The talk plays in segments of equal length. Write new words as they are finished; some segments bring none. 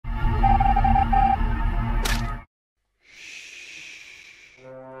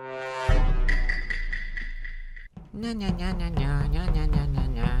Ня ня ня ня ня ня ня ня ня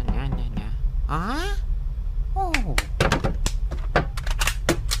ня ня ня ня. А? О.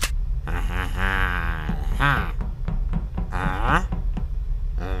 Ага. А?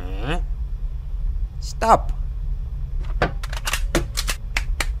 Stop.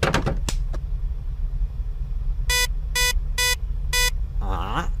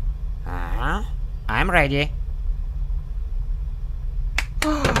 I'm ready.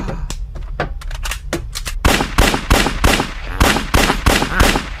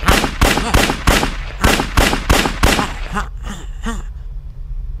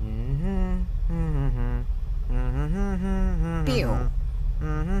 Pew.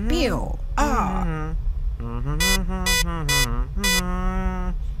 Pew. Ah.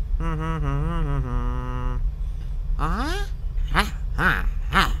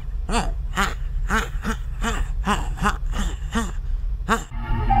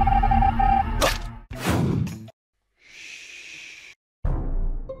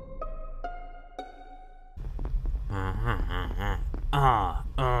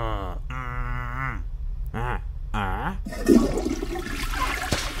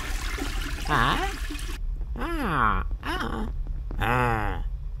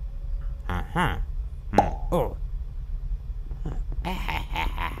 Oh.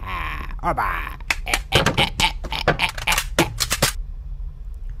 Oba.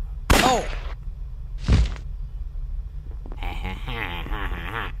 Oh.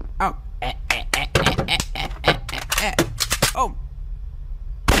 Oh. Oh.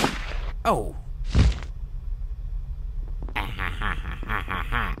 Oh.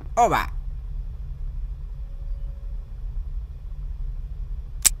 Oba.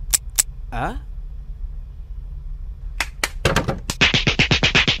 Huh?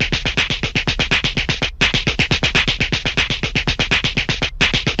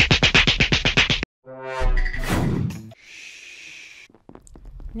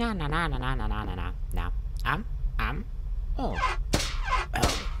 Na na na na na na na na na na. Oh. Oh.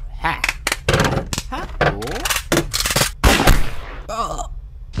 Ha. Ha. Oh. Oh.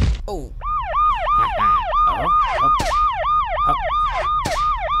 Oh. Ha ha. Oh. Oh.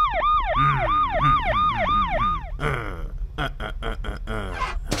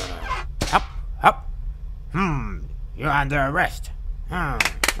 Up. Up. You're under arrest. Ah?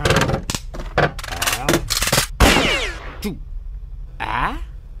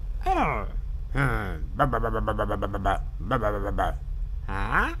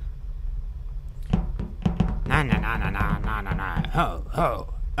 Huh? Na na na na na na na na. Ho ho.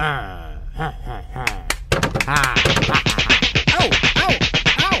 Ha ha ha. Ha ha ha. Oh oh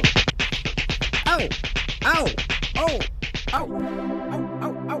oh. Oh oh oh oh oh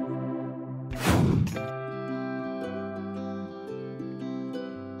oh oh.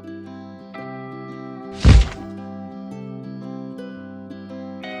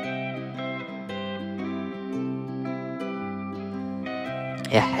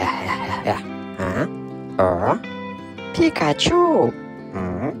 Yeah. Huh? Oh? Pikachu!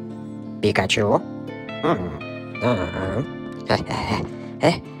 Pikachu?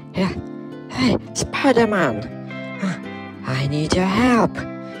 Hey, Spider-Man! I need your help!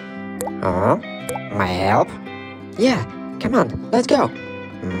 My help? Yeah, come on, let's go!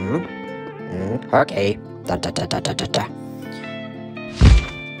 Okay. Da.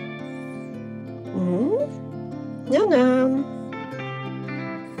 No.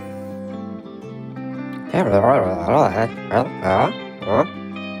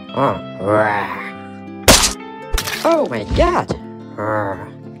 Oh my god!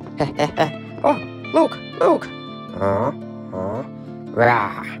 Oh, look!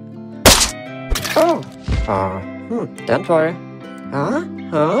 Don't worry.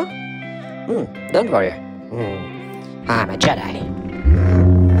 Don't worry. I'm a Jedi.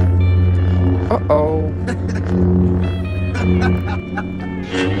 Uh-oh.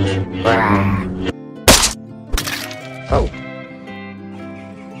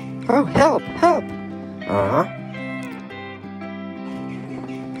 Oh, help!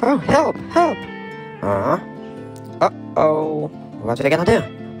 Oh, help! Uh-oh. What are we gonna do?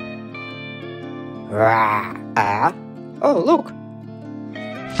 Oh, look!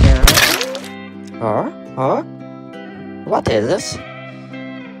 What is this?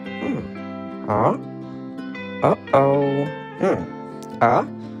 Uh-oh.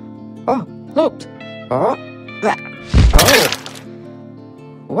 Oh, look! Oh!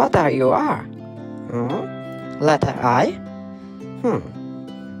 What are you are? Letter I? Oh!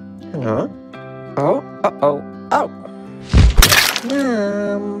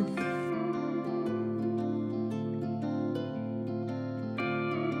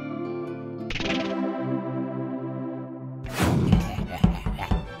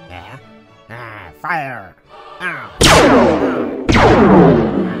 fire.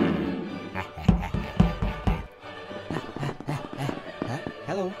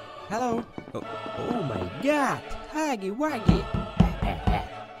 Hello? Hello? Oh my god! Huggy Wuggy!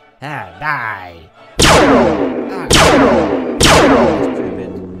 Die.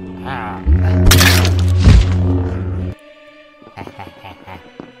 Stupid.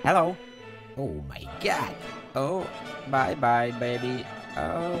 Hello? Oh my god! Oh, bye bye, baby.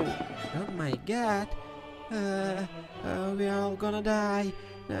 Oh my god! We're all gonna die.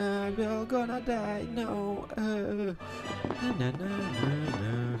 We're all gonna die. No.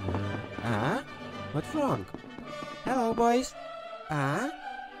 What's wrong? Hello, boys.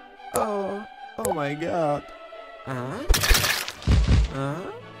 Oh my god.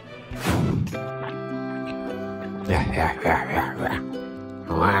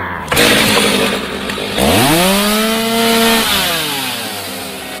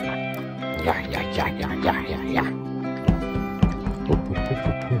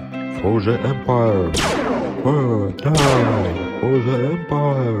 For the Empire! Die! For the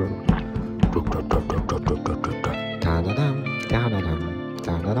Empire! Da-da-dum, da-da-dum,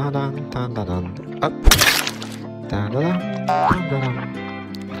 da-da-da-dum, da-da-dum. Up. Da-da-dum, da-da-dum.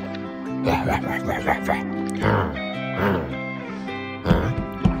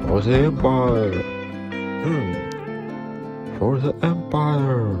 For the Empire! For the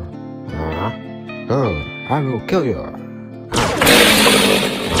Empire! Oh, I will kill you.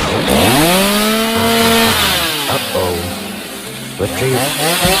 Uh-oh! Retreat!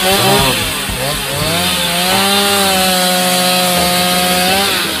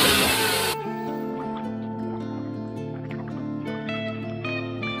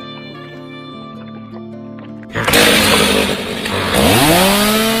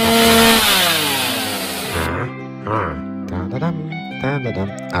 Da-da-dum, da-da-dum.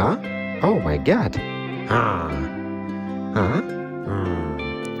 Oh my god.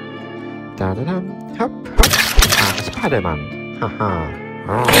 Da-da-dum, hop, hop. Spider-Man. Haha.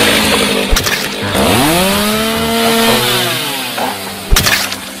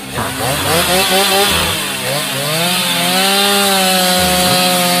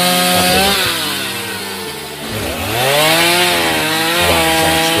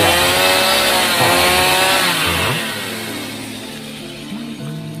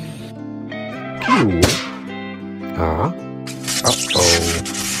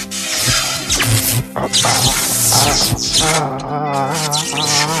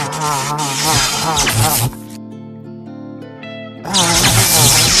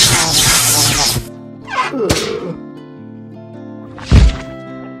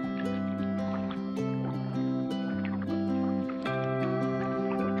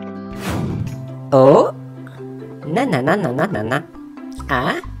 Oh? Na. Ha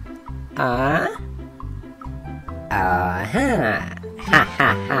ha.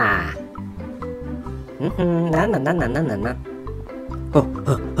 Na. Oh.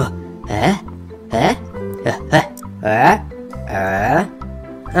 Ha.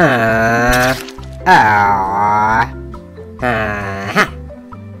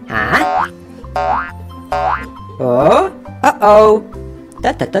 Oh. Uh-oh.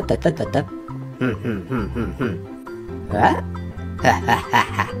 Da.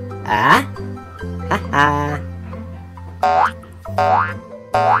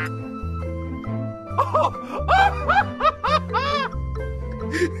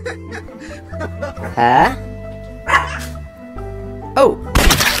 Huh? Oh.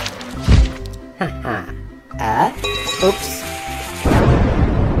 Oops.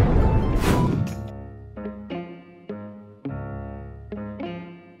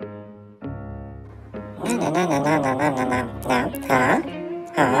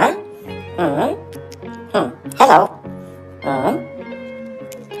 Hello.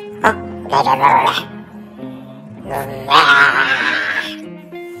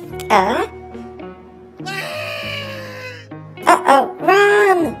 Uh-oh,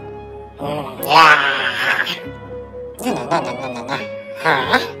 run!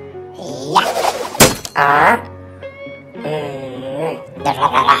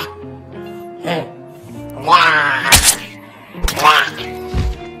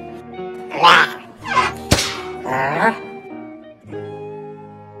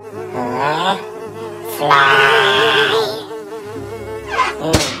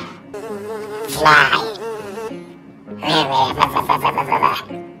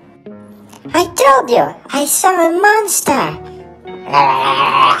 I told you, I saw a monster.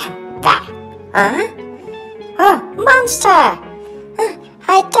 Oh, monster!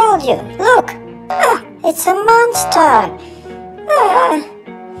 I told you, look! It's a monster!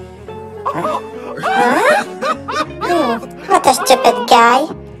 What a stupid guy.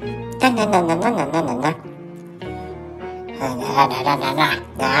 Na na na na na na na na na. Na na na na na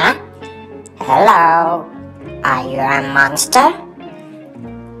na. Hello. Are you a monster?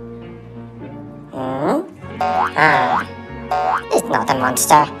 It's not a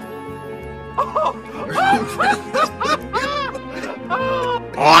monster.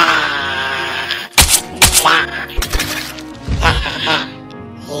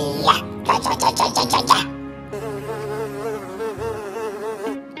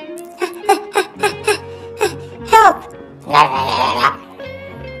 Help!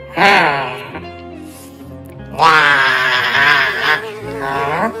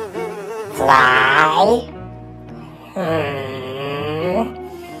 Fly.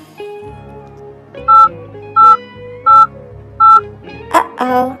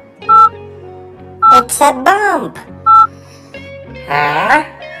 Uh-oh. It's a bump. Huh?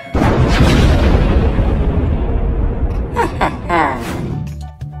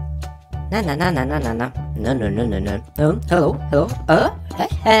 Na na na na na na na. No no no no no. Hello hello.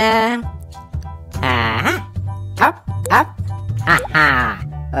 Up up.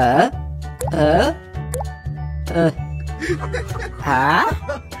 Ha.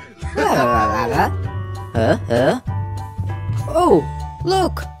 Oh,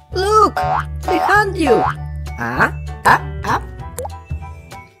 look behind you. Up.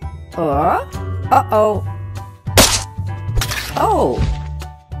 Oh, uh-oh. Oh,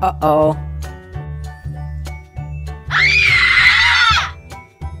 uh-oh.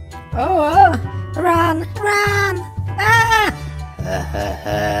 Oh, run! Ah!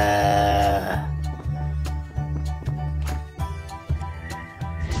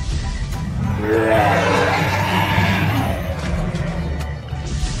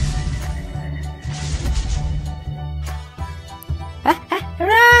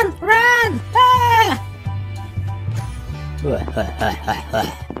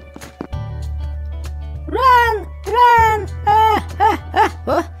 Run! Ah! Run!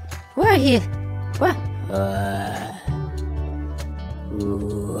 Where he? What? Oh!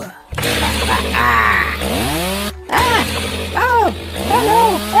 Hello!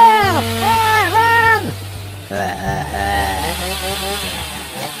 Help! Run! Run!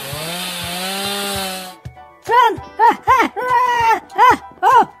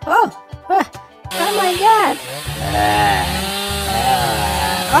 Oh my God!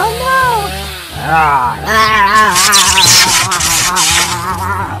 Oh no!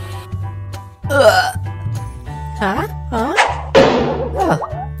 Huh? Oh.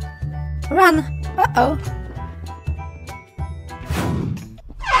 Run! Uh-oh.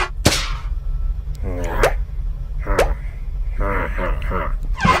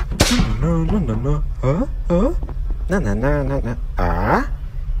 No. Huh?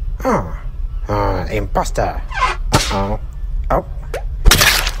 No. Imposter. Oh.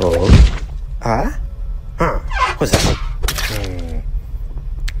 Who's that?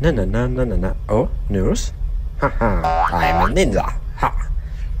 No. Oh, news? I'm a ninja.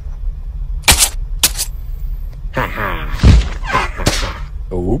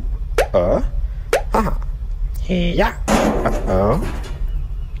 Oop. Yeah. Uh-oh.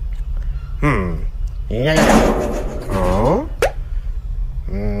 Yeah. Oh.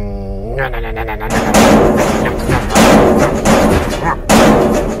 No.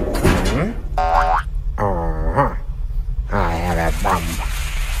 I have a bomb.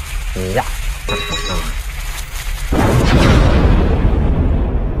 Yeah.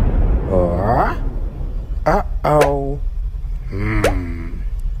 Uh-oh.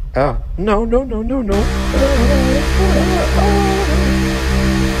 Oh, no.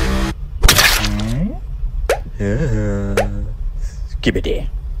 Skibbity.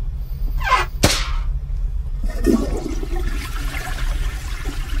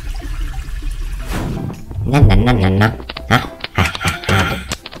 Na.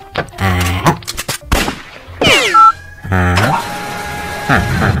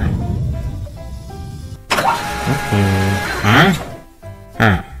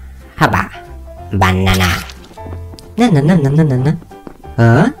 Haba. Banana. Na.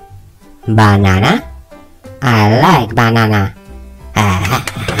 Huh? Banana? I like banana.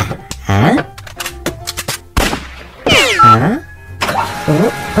 Huh?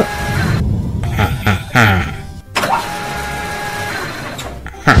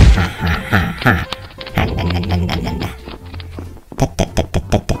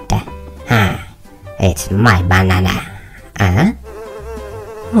 It's my banana.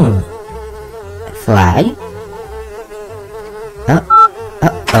 Fly?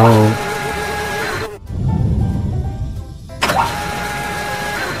 Uh-oh.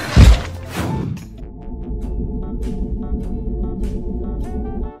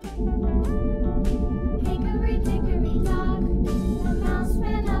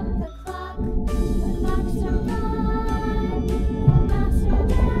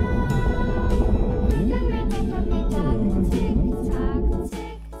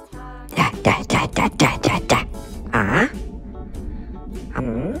 Da, da, da, da, da, da. Ah?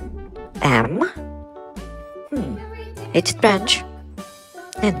 M? It's strange.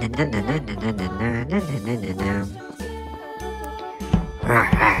 Na na na na na na na na na na na na na.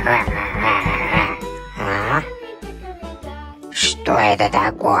 А? Что это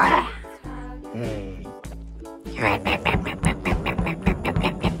такое?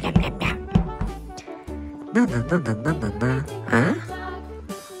 Na na na na na na na. Ah?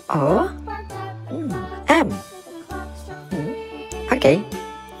 O? M. Okay.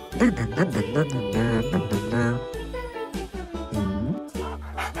 Na na na na na na na na na na.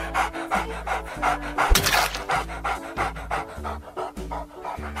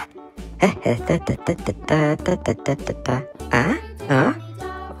 Ah? Huh?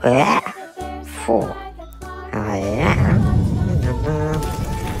 Yeah. Four. Oh yeah. Na na.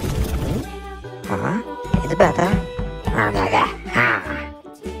 Huh? It's better. А, да-да. А.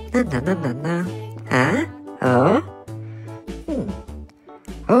 Na na na na na. Huh? Oh?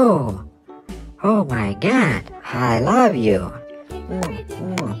 Oh. Oh my God. I love you.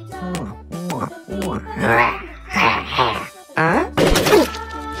 Huh?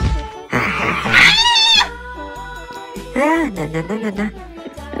 Na na na na na.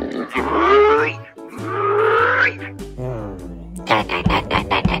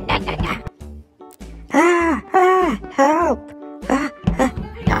 Да-да-да-да-да-да-да. Help.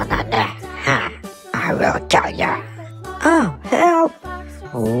 Да-да-да. I will kill you. Oh, help.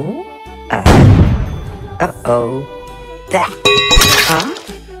 Oh. Uh-oh. That. Huh?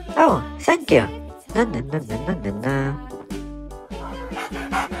 Oh, thank you. Na na na na na na na.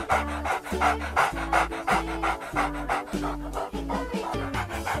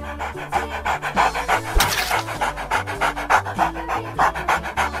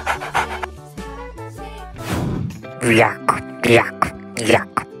 Yak, yak, yak,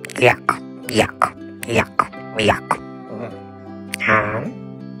 yak, yak, yak, yak. Huh?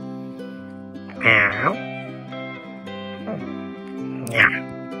 Meow. Yeah.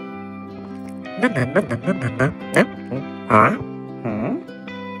 Na na na na na na na. No. Huh?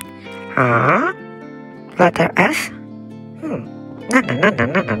 Huh? Letter S? Na na na na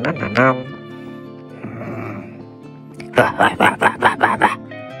na na na na na. Wah, wah, wah, wah, wah, wah, wah.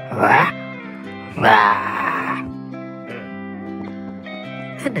 Wah. Wah.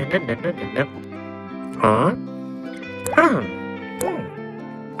 Na na na na na na na. Huh?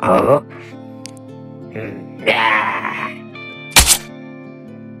 Oh. Yeah.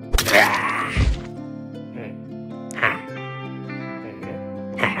 Yeah.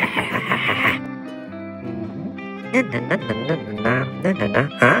 Na na na na na na na na na.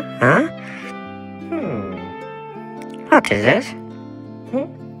 Huh? Huh? What is this?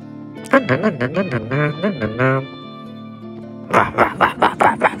 Na na na na na na na na na na. Wah, wah, wah, wah,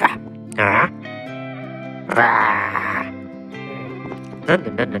 wah, wah, wah. Huh? Wah. Na na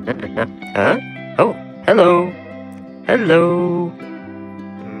na na na na na. Huh? Oh, hello. Hello.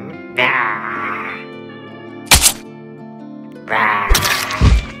 Yeah. Wah.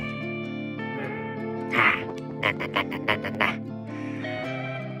 Na na na na na na na.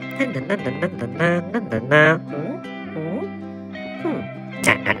 Na na na na na na na na na.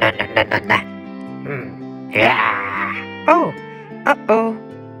 Na, na, na, na, na, na, na. Yeah. Oh. Uh-oh.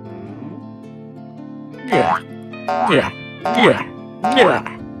 Yeah. Yeah. Yeah. Yeah.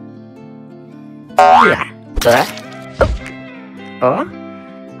 Yeah. Oh.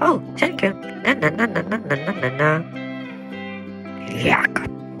 Oh, thank you. Na na na na na na na na na. Yak,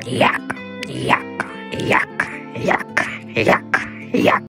 yak, yak, yak, yak, yak.